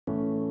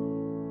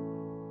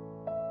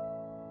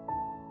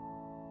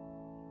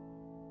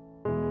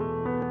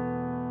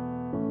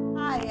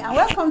and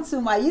welcome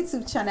to my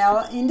YouTube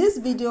channel. In this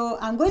video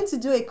I'm going to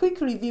do a quick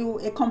review,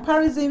 a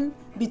comparison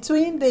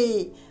between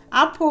the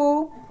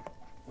Apple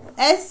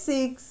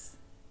S6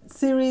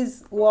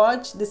 series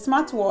watch, the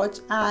smartwatch,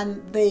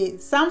 and the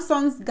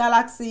Samsung's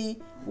Galaxy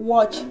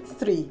Watch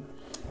 3.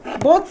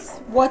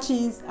 Both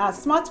watches are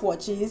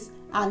smartwatches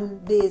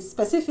and they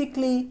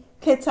specifically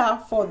cater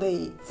for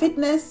the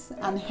fitness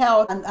and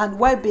health and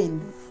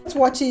well-being. Both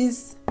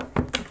watches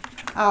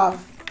are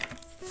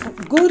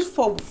good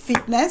for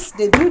fitness.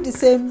 They do the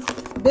same,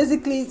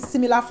 basically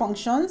similar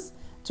functions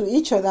to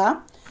each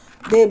other.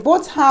 They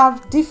both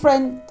have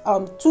different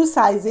two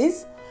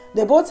sizes.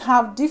 They both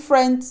have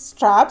different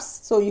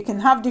straps, so you can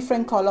have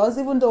different colors.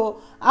 Even though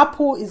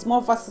Apple is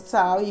more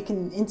versatile, you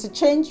can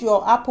interchange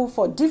your Apple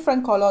for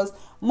different colors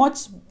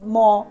much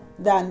more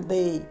than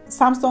the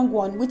Samsung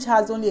one, which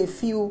has only a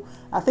few,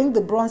 I think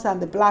the bronze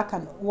and the black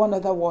and one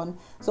other one.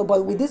 So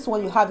but with this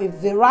one you have a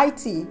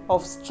variety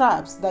of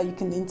straps that you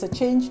can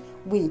interchange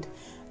with.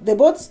 They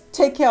both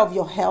take care of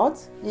your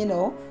health. You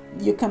know,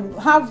 you can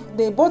have,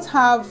 they both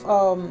have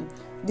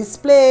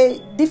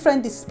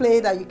different display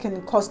that you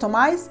can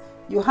customize.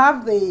 You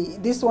have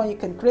this one, you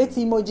can create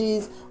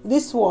emojis.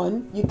 This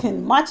one you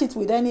can match it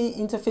with any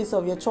interface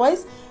of your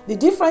choice. The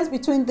difference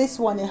between this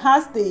one, it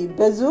has the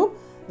bezel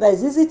that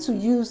is easy to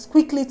use,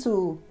 quickly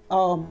to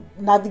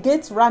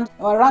navigate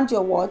around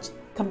your watch. You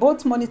can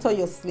both monitor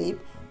your sleep.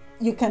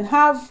 You can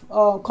have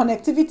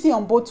connectivity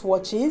on both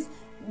watches.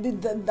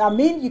 I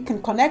mean, you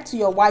can connect to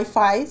your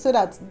Wi-Fi so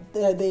that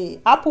the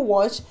Apple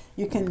Watch,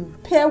 you can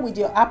pair with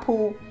your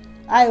Apple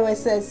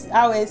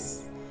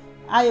iOS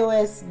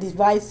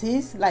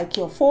devices like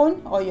your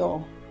phone or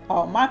your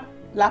Mac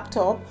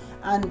laptop.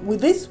 And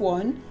with this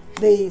one,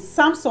 the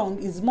Samsung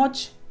is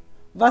much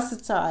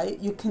versatile.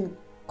 You can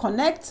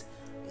connect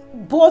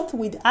both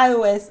with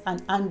iOS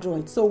and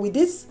Android. So with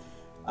this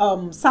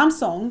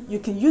Samsung, you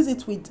can use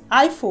it with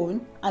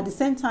iPhone. At the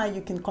same time,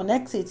 you can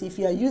connect it if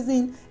you are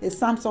using a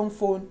Samsung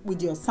phone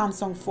with your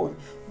Samsung phone.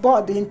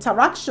 But the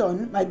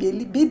interaction might be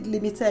a bit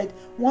limited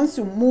once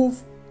you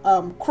move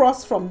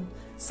cross from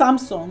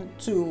Samsung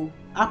to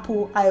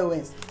Apple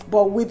iOS.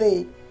 But with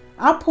the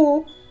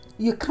Apple,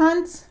 you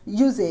can't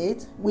use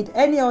it with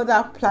any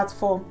other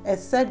platform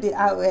except the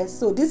iOS.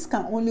 So this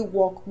can only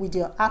work with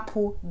your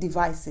Apple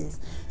devices.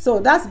 So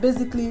that's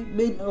basically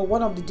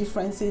one of the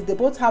differences. They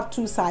both have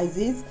two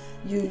sizes.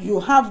 You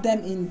have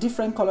them in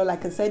different color.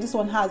 Like I said, this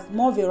one has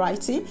more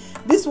variety.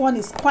 This one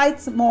is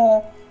quite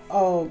more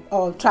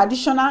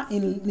traditional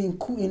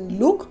in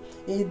look.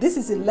 This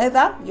is in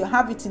leather. You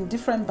have it in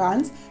different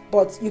bands,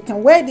 but you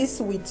can wear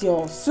this with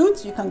your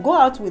suit. You can go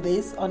out with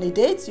this on a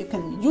date. You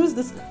can use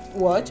this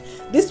watch.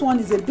 This one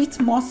is a bit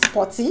more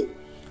sporty,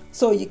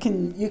 so I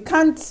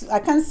can't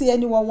see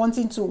anyone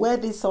wanting to wear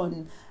this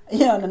on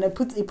on an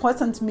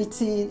important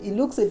meeting. It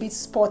looks a bit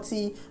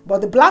sporty.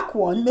 But the black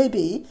one,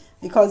 maybe,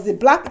 because the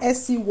black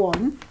SC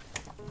one,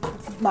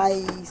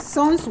 my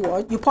son's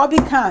watch, you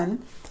probably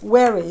can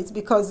wear it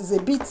because it's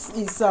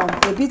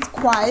a bit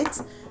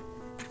quiet,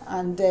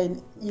 and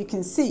then you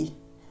can see.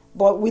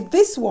 But with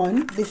this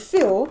one, the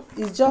feel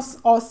is just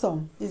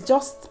awesome. It's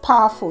just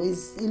powerful.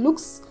 It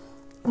looks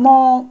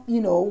more,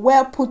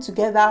 well put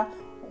together,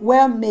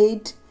 well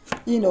made,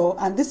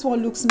 and this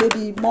one looks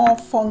maybe more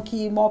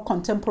funky, more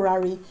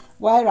contemporary,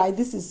 whereas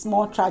this is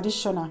more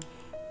traditional.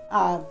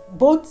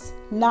 Both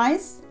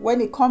nice when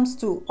it comes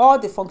to all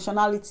the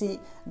functionality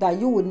that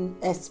you would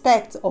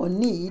expect or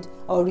need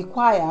or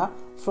require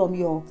from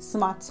your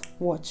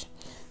smartwatch.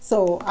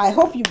 So I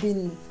hope you've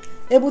been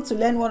able to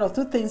learn one or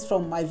two things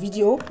from my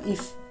video.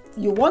 If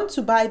you want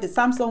to buy the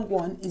Samsung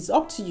one, it's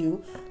up to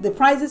you. The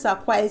prices are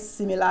quite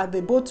similar. They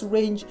both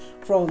range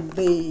from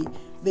the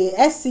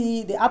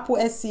Apple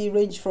SE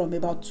range from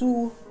about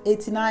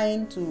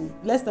 $289 to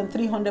less than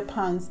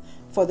 £300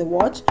 for the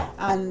watch,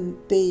 and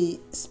the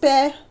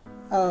spare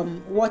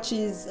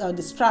watches,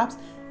 the straps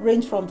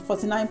range from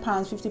 £49,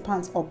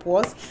 £50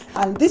 upwards.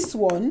 And this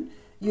one,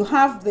 you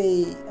have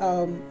the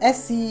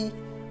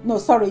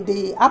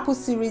the Apple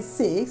Series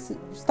 6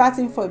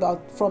 starting from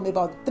about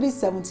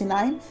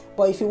 $379.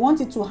 But if you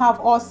wanted to have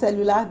all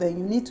cellular, then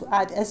you need to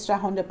add extra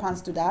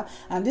 £100 to that,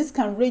 and this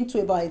can range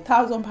to about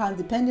 £1,000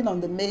 depending on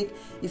the make.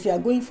 If you are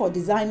going for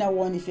designer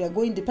one, if you are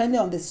going, depending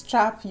on the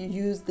strap you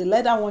use, the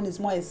leather one is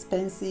more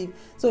expensive.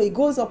 So it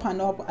goes up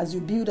and up as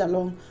you build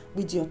along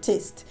with your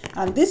taste.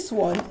 And this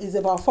one is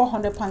about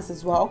 £400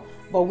 as well.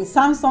 But with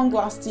Samsung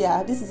last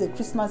year, this is a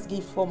Christmas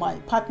gift for my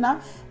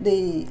partner.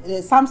 The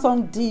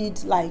Samsung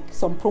did like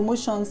some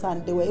promotions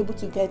and they were able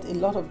to get a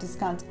lot of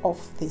discount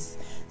off this.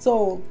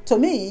 So to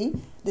me,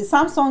 the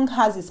Samsung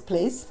has its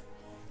place,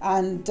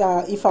 and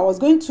if I was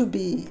going to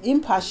be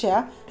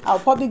impartial, I'll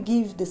probably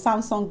give the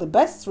Samsung the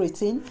best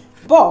rating.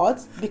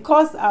 But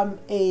because I'm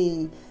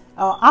a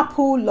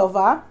Apple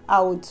lover,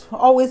 I would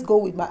always go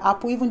with my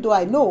Apple, even though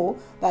I know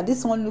that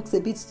this one looks a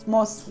bit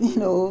more,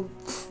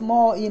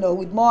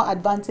 with more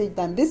advantage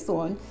than this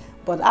one.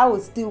 But I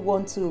would still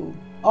want to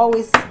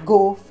always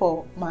go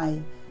for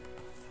my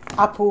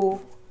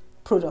Apple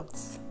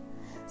products.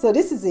 So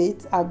this is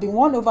it. I've been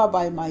won over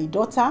by my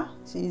daughter.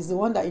 She is the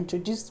one that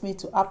introduced me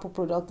to Apple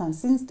product, and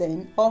since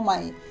then all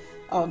my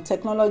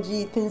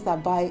technology things I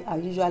buy are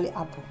usually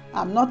Apple.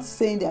 I'm not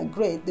saying they're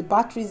great. The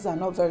batteries are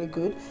not very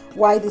good.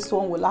 Why this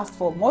one will last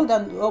for more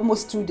than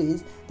almost 2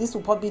 days. This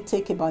will probably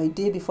take about a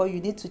day before you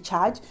need to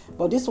charge,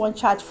 but this one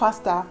charge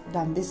faster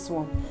than this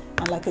one.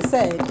 And like I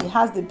said, it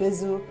has the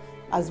bezel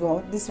as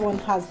well. This one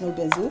has no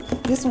bezel.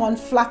 This one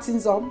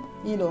flattens up,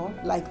 you know,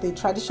 like the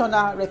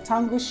traditional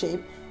rectangle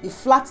shape. It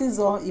flattens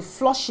on, it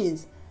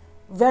flushes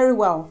very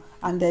well.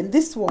 And then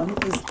this one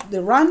is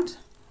the round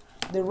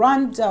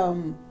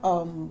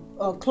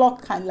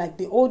clock, kind of like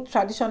the old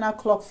traditional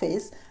clock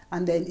face.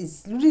 And then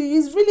it's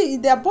really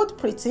they're both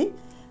pretty.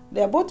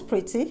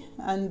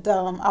 And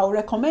I'll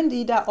recommend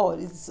either or.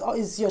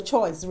 It's your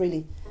choice,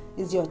 really.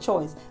 Is your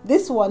choice.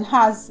 This one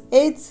has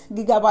 8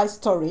 GB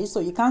storage, so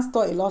you can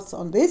store a lot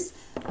on this.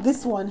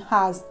 This one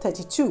has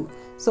 32.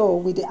 So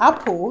with the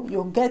Apple,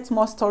 you'll get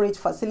more storage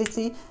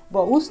facility,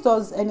 but who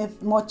stores any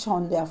much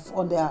on their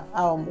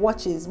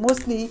watches?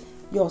 Mostly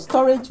your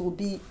storage will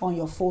be on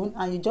your phone,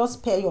 and you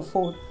just pair your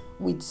phone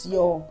with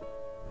your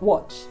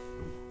watch.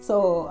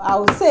 So I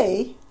would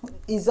say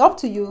it's up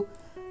to you,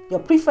 your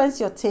preference,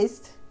 your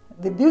taste.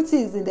 The beauty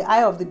is in the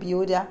eye of the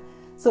beholder.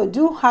 So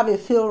do have a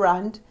feel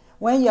round.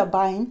 When you're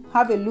buying,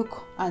 have a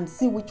look and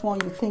see which one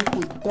you think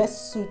would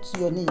best suit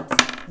your needs.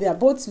 They are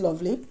both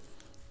lovely.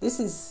 This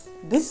is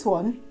this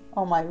one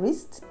on my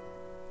wrist,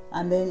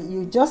 and then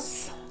you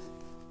just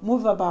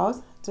move about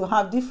to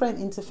have different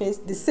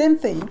interface. The same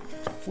thing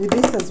with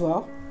this as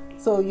well.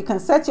 So you can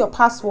set your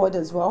password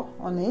as well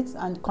on it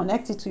and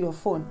connect it to your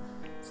phone.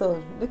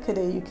 So look at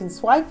it, you can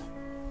swipe,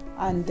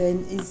 and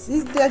then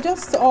they're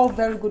just all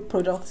very good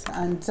products,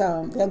 and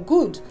they're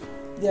good.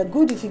 They're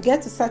good if you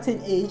get to a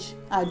certain age.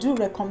 I do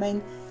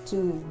recommend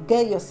to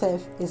get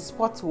yourself a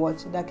sports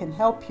watch that can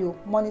help you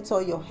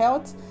monitor your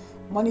health,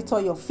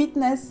 monitor your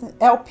fitness,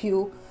 help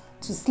you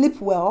to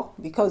sleep well.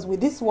 Because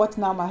with this watch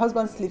now, my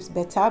husband sleeps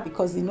better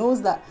because he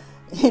knows that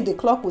the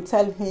clock will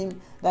tell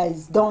him that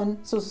he's done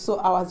so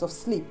hours of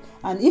sleep.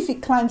 And if he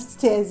climbs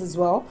stairs as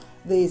well,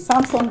 the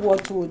Samsung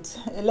watch would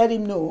let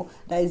him know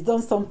that he's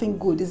done something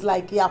good. It's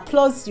like he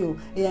applauds you,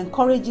 he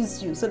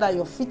encourages you so that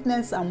your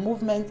fitness and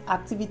movement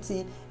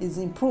activity is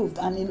improved.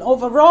 And in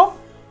overall,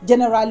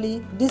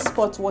 generally, these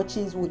sport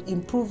watches would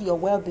improve your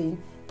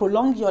well-being,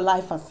 prolong your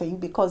life, I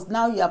think, because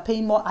now you are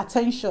paying more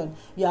attention,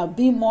 you are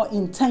being more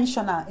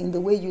intentional in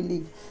the way you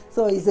live.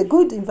 So it's a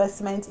good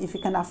investment if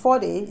you can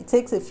afford it. It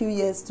takes a few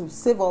years to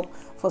save up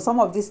for some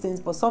of these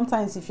things, but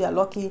sometimes if you are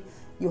lucky,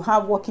 you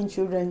have working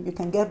children, you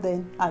can get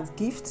them as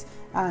gifts.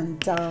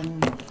 And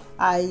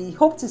I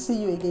hope to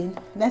see you again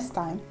next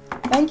time.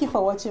 Thank you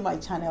for watching my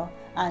channel,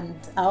 and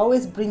I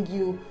always bring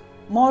you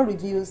more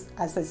reviews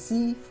as I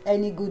see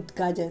any good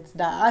gadgets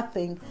that I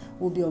think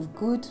will be of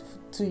good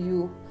to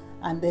you,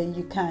 and then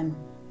you can,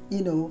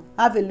 you know,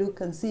 have a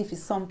look and see if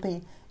it's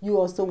something you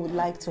also would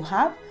like to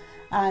have.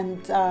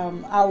 And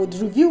I would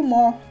review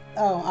more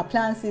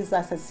appliances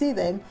as I see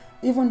them,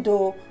 even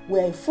though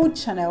we're a food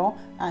channel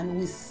and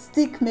we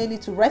stick mainly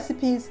to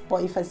recipes.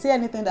 But if I see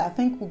anything that I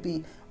think would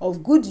be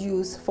of good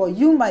use for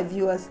you, my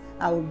viewers,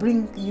 I will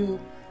bring you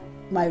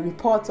my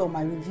reports or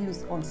my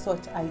reviews on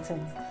such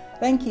items.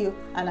 Thank you,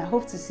 and I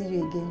hope to see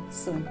you again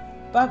soon.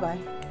 Bye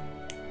bye.